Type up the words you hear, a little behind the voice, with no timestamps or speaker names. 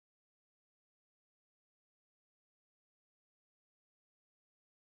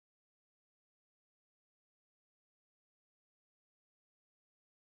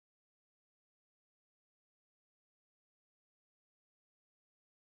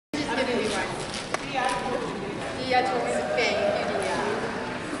Julia told me to thank you, Julia.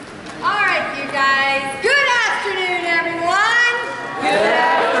 All right, you guys. Good afternoon, everyone. Good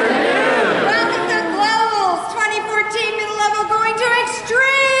afternoon. Welcome to Global's 2014 Middle Level Going to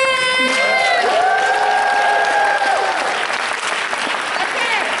Extreme.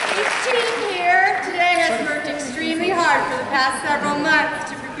 Okay, each team here today has worked extremely hard for the past several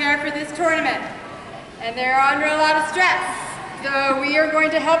months to prepare for this tournament. And they're under a lot of stress. So we are going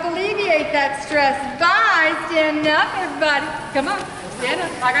to help alleviate that stress by standing up, everybody. Come on, stand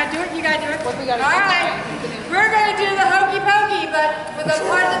up. I gotta do it, you gotta do it. All right, we're gonna do the hokey pokey, but for the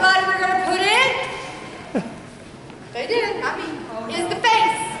part of the body we're gonna put in, they did, I mean, is the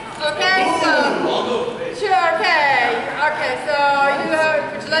face. Okay, so, sure, okay. Okay, so you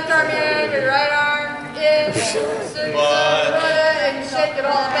put your left arm in, your right arm in, and shake it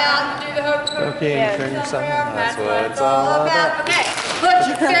all about, do the hokey pokey. Okay, turn yourself around. That's what it's all about. Okay, put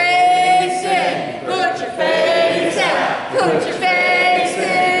your face in, put your face in, put your face in,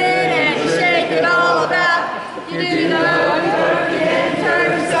 and shake it all about. You do the hokey pokey and turn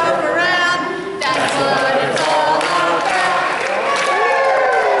yourself around. That's what it's all about.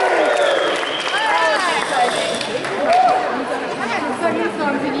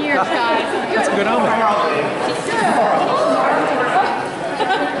 Songs in years, guys. That's a good omen.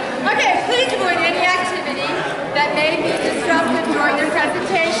 Okay, please avoid any activity that may be disruptive during their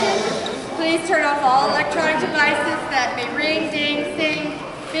presentation. Please turn off all electronic devices that may ring, ding, sing,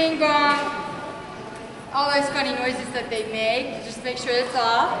 bing, bong, all those funny noises that they make. Just make sure it's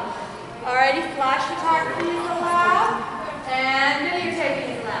off. Alrighty, flash photography is allowed, and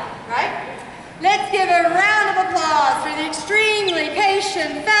videotaping is allowed, right? Let's give a round of applause for the extremely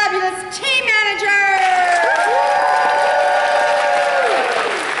patient, fabulous team manager!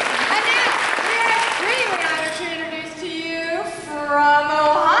 And now, we are extremely honored to introduce to you from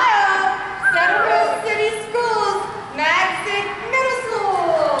Ohio, Centerville City Schools, Maxon Middle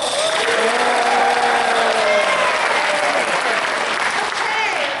School.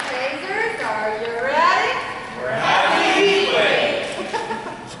 Okay, Phasers, are you ready? We're happy to wait.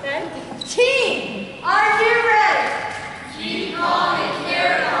 Okay. Team, are you ready? Keep calm and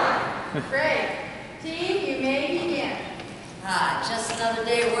carry on. Great. Team, you may begin. Ah, just another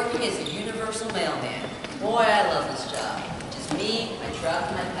day working as a universal mailman. Boy, I love this job. Just me, my truck,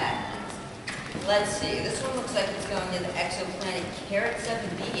 and my packages. Let's see, this one looks like it's going to the exoplanet Carrot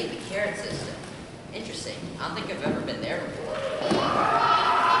 7B in the Carrot system. Interesting. I don't think I've ever been there before.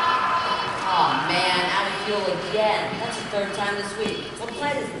 Oh man, out of fuel again. That's the third time this week. What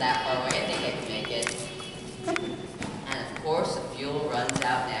planet isn't that far away? I think I can make it. And of course, the fuel runs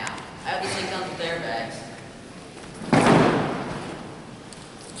out now. I obviously comes with airbags.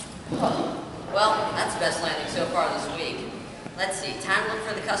 Well, that's the best landing so far this week. Let's see, time to look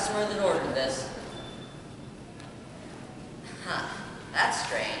for the customer that ordered this. Huh, that's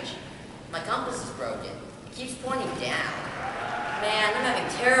strange. My compass is broken. It keeps pointing down. Man, I'm having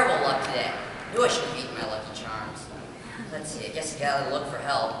terrible luck today. Knew I should have eaten my Lucky Charms. Let's see, I guess I gotta look for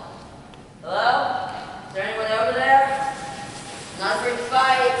help. Hello? Is there anyone over there? Not afraid to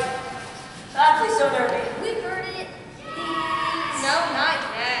fight. Ah, please don't hurt me. We've heard it. No, not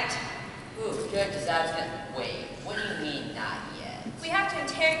yet. Ooh, good, because I was gonna... Wait, what do you mean, not yet? We have to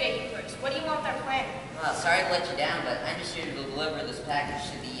interrogate you first. What do you want with our plan? Well, sorry to let you down, but I'm just here to deliver this package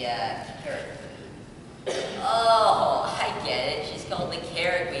to the, carrot queen. Oh, I get it. She's called the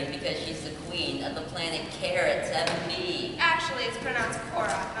carrot queen because she's the queen of the planet Carrot 7B. Actually, it's pronounced Cora,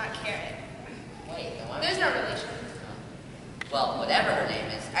 not Carrot. Wait, then why There's no relation. Well, whatever her name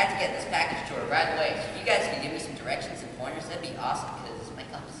is, I have to get this package to her right away. So if you guys can give me some directions and pointers, that'd be awesome, because my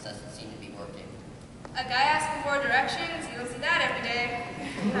compass doesn't seem to be working. A guy asking for directions, you don't see that every day.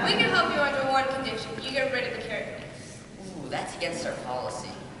 We can help you under one condition. You get rid of the carrot queen. Ooh, that's against our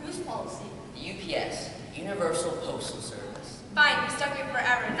policy. Whose policy? The UPS, Universal Postal Service. Fine, you're stuck here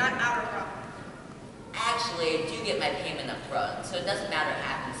forever, not our problem. Actually, I do get my payment up front, so it doesn't matter what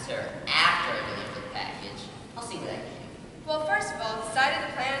happens to her after I deliver the package. I'll see what I can do. Well, first of all, the side of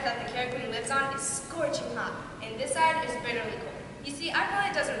the planet that the carrot queen lives on is scorching hot, and this side is bitterly cold. You see, our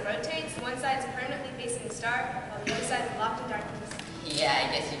planet doesn't rotate, so one side is permanently facing the star, while the other side is locked in darkness. Yeah, I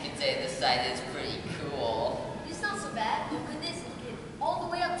guess you could say this side is pretty cool. It's not so bad. Look at this. It can get all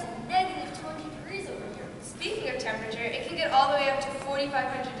the way up to negative 200 degrees over here. Speaking of temperature, it can get all the way up to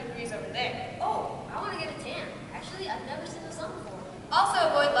 4,500 degrees over there. Oh, I want to get a tan. Actually, I've never seen the sun before. Also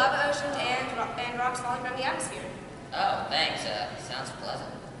avoid lava oceans and rocks falling from the atmosphere. Oh, thanks. Sounds pleasant.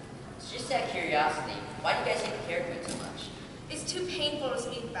 It's just out of curiosity, why do you guys hate the carrot queen so much? It's too painful to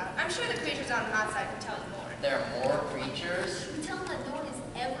speak about. I'm sure the creatures on the outside can tell you more. There are more creatures? You tell them that no one has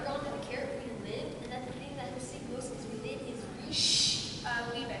ever gone to the carrot queen and lived, and that the thing that has seen most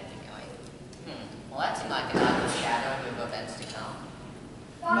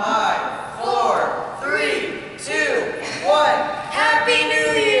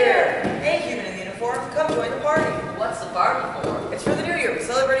come join the party. What's the party for? It's for the new year. We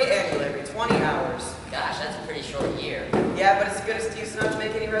celebrate it annually every 20 hours. Gosh, that's a pretty short year. Yeah, but it's a good excuse not to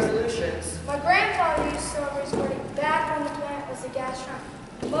make any resolutions. My grandfather used to celebrate his party back when the planet was a gas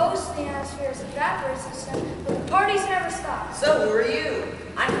giant. Most of the atmosphere is evaporated system, but the parties never stop. So, who are you?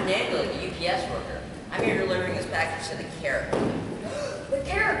 I'm Fernando, the UPS worker. I'm here delivering this package to the Carrot Queen. The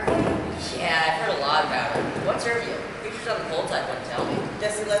Carrot Queen. Yeah, I've heard a lot about her. What's her deal? Pictures on the cold type wouldn't tell me.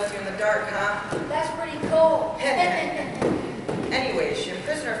 Guess he left you in the dark, huh? That's pretty cool. Anyways, she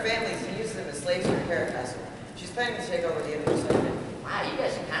imprisoned our families and used them as slaves in her carrot castle. She's planning to take over the universe. Wow, you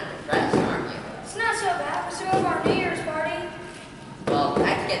guys are kind of depressed, aren't you? It's not so bad. We're still over our New Year's party. Well,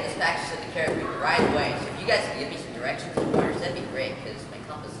 I can get this package to the Carrot Queen right away, so if you guys can give me some directions and pointers, that'd be great, because my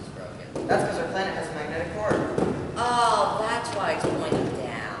compass is broken. That's because our planet has a magnetic core. Oh, that's why it's pointing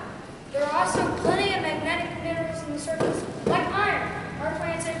down. There are also plenty of magnetic minerals in the surface, like iron. Our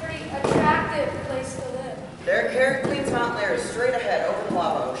planet's a pretty attractive place to live. Their Carrot Queen's mountain lair is straight ahead over the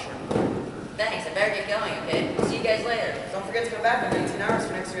lava ocean. Thanks, I better get going, okay? I'll see you guys later. Don't forget to come back in 19 hours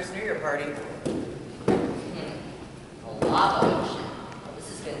for next year's New Year party. A lava ocean. Well, this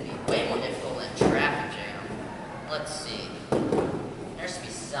is going to be way more difficult than a traffic jam. Let's see. There should be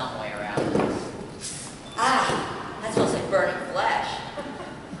some way around this. Ah, that smells like burning flesh.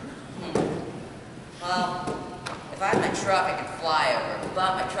 Well, if I had my truck, I could fly over,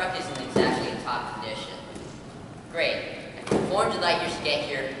 but my truck isn't exactly in top condition. Great. I flew 400 light years to get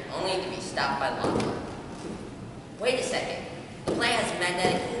here, only to be stopped by lava. Wait a second. The planet has a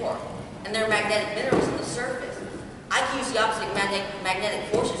magnetic core, and there are magnetic minerals in the surface. I can use the opposite magnetic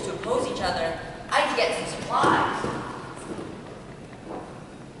forces to oppose each other. I can get some supplies.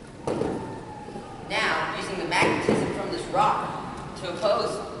 Now, using the magnetism from this rock to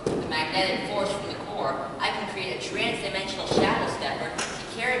oppose the magnetic force from the core, I can create a trans-dimensional shadow stepper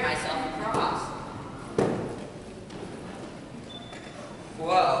to carry myself across.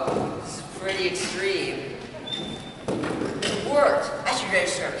 Whoa, this is pretty extreme. It worked! I should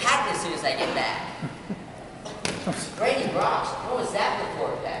register a patent as soon as I get back. Raining rocks. What was that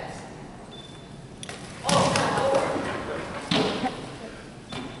before it passed? Oh, Lord.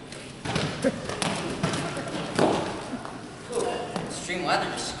 Cool. Extreme weather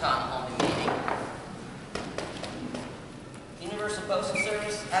just caught a whole new meeting. Universal Postal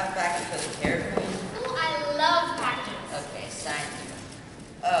Service, have a package for the Carrot Queen. Ooh, I love packages. Okay, sign here.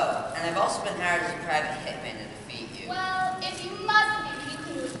 Oh, and I've also been hired as a private hitman to defeat you. Well, if you must be, you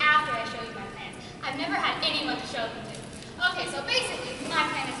can do it after I show you my plans. I've never had anyone to show them to. Okay, so basically, my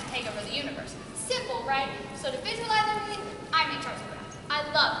plan is to take over the universe. Simple, right? So to visualize everything, I make charts of graphs. I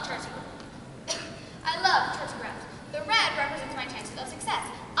love charts of graphs. I love charts of graphs. The red represents my chances of success.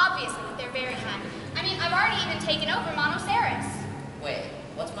 Obviously, they're very high. I mean, I've already even taken over Monoceros. Wait,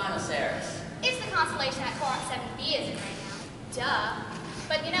 what's Monoceros? It's the constellation that Coron 7b is in right now. Duh.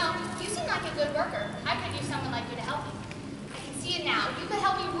 But you know, you seem like a good worker. I could use someone like you to help me. I can see it now. You could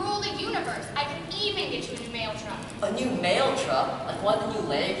help me rule the universe. I could even get you a new mail truck. A new mail truck? Like one of the new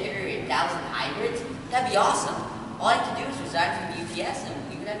letter carrier 1,000 hybrids? That'd be awesome. All I have to do is resign from the UPS and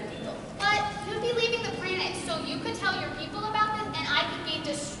we would have a deal. But you'd be leaving the planet, so you could tell your people about this and I could be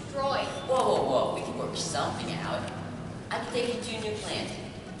destroyed. Whoa, whoa, whoa. We can work something out. I can take you to a new planet.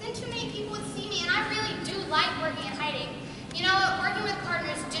 But then too many people would see me, and I really do like working and hiding. You know, working with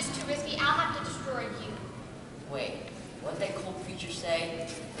partners is just too risky. I'll have to destroy you. Wait, what did that cold creature say?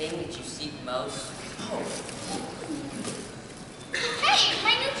 Thing that you seek most? Oh. Hey,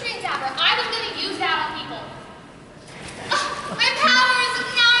 my nutrient zapper. I was going to use that on people. My powers,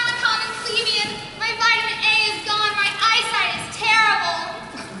 now I'm a common plebeian. My vitamin A is gone. My eyesight is terrible.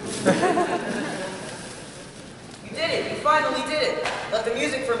 You did it. You finally did it. Let the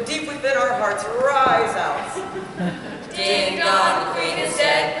music from deep within our hearts rise out.